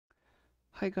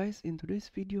Hi guys, in today's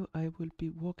video I will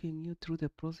be walking you through the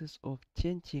process of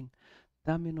changing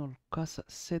terminal cursor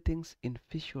settings in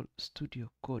Visual Studio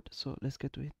Code. So let's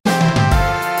get to it.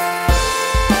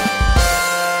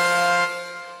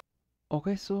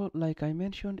 Okay, so like I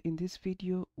mentioned in this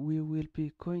video, we will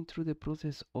be going through the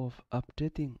process of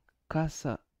updating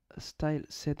cursor style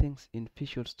settings in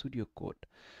Visual Studio Code.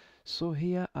 So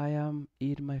here I am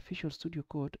in my Visual Studio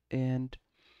Code, and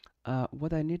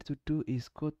what I need to do is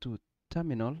go to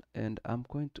terminal, and I'm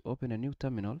going to open a new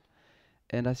terminal.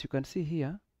 And as you can see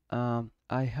here,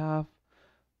 I have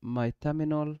my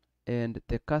terminal, and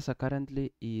the cursor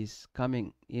currently is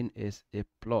coming in as a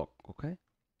block. Okay,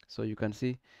 so you can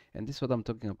see, and this is what I'm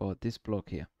talking about, this block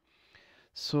here.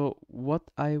 So what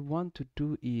I want to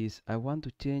do is I want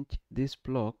to change this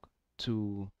block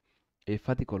to a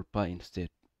vertical bar instead.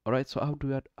 All right, so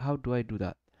how do I do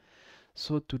that?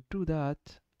 So to do that,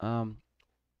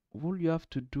 all you have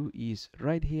to do is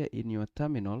right here in your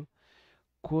terminal,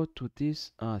 go to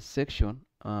this section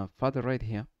further right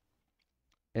here,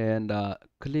 and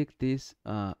click this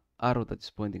arrow that is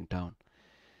pointing down.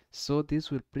 So this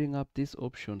will bring up these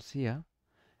options here,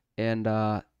 and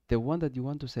the one that you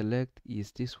want to select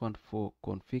is this one for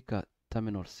configure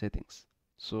terminal settings.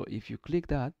 So if you click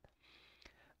that,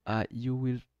 you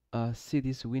will see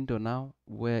this window now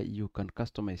where you can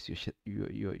customize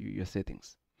your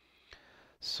settings.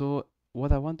 So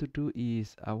what I want to do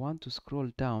is I want to scroll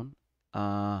down,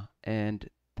 and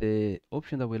the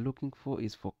option that we're looking for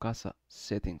is for cursor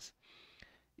settings,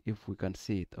 if we can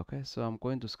see it. Okay, so I'm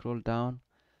going to scroll down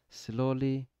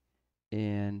slowly,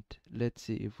 and let's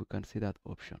see if we can see that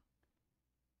option.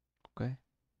 Okay,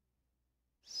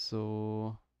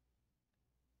 so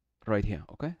right here.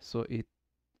 Okay, so it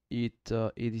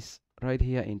is right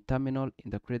here in terminal,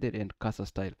 integrated, and cursor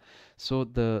style. So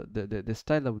the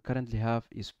style that we currently have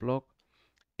is block,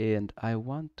 and I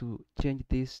want to change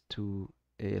this to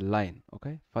a line.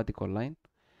 Okay, vertical line.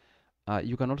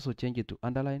 You can also change it to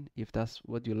underline if that's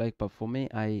what you like, but for me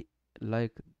I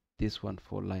like this one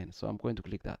for line, so I'm going to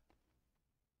click that.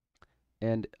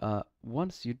 And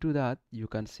once you do that, you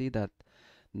can see that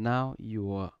now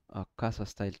your cursor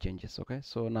style changes. Okay,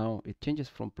 so now it changes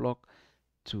from block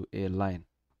to a line.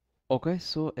 Okay,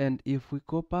 so and if we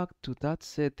go back to that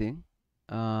setting,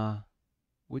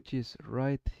 which is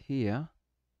right here,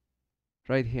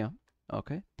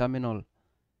 okay, terminal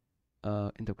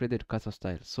integrated cursor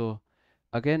style. So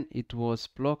again, it was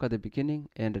block at the beginning,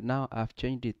 and now I've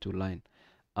changed it to line.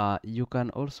 You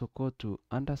can also go to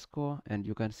underscore, and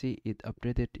you can see it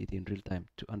updated it in real time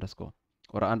to underscore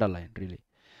or underline really.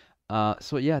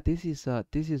 So yeah, this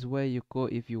is where you go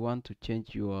if you want to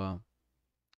change your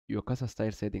cursor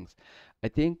style settings. I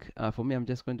think for me, I'm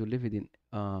just going to leave it in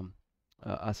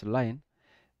as a line,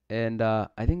 and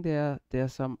I think there are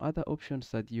some other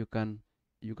options that you can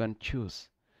choose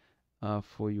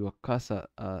for your cursor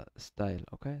style.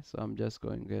 Okay, so I'm just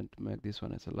going to make this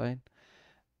one as a line.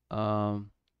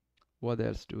 What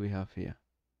else do we have here?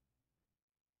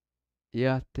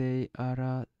 Yeah, there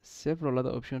are several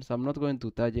other options. I'm not going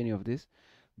to touch any of this,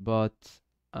 but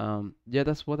yeah,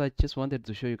 that's what I just wanted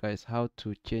to show you guys, how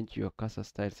to change your cursor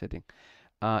style setting.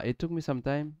 It took me some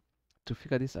time to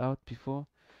figure this out before,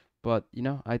 but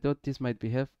I thought this might be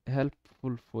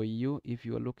helpful for you if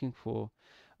you are looking for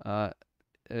uh,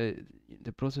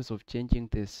 the process of changing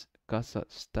this cursor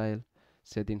style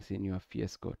settings in your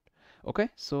VS Code. Okay,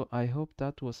 so I hope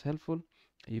that was helpful.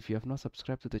 If you have not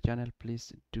subscribed to the channel,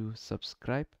 please do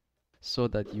subscribe so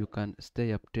that you can stay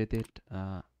updated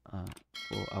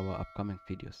for our upcoming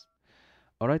videos.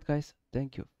 Alright guys,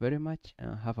 thank you very much,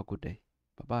 and have a good day.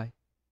 Bye bye.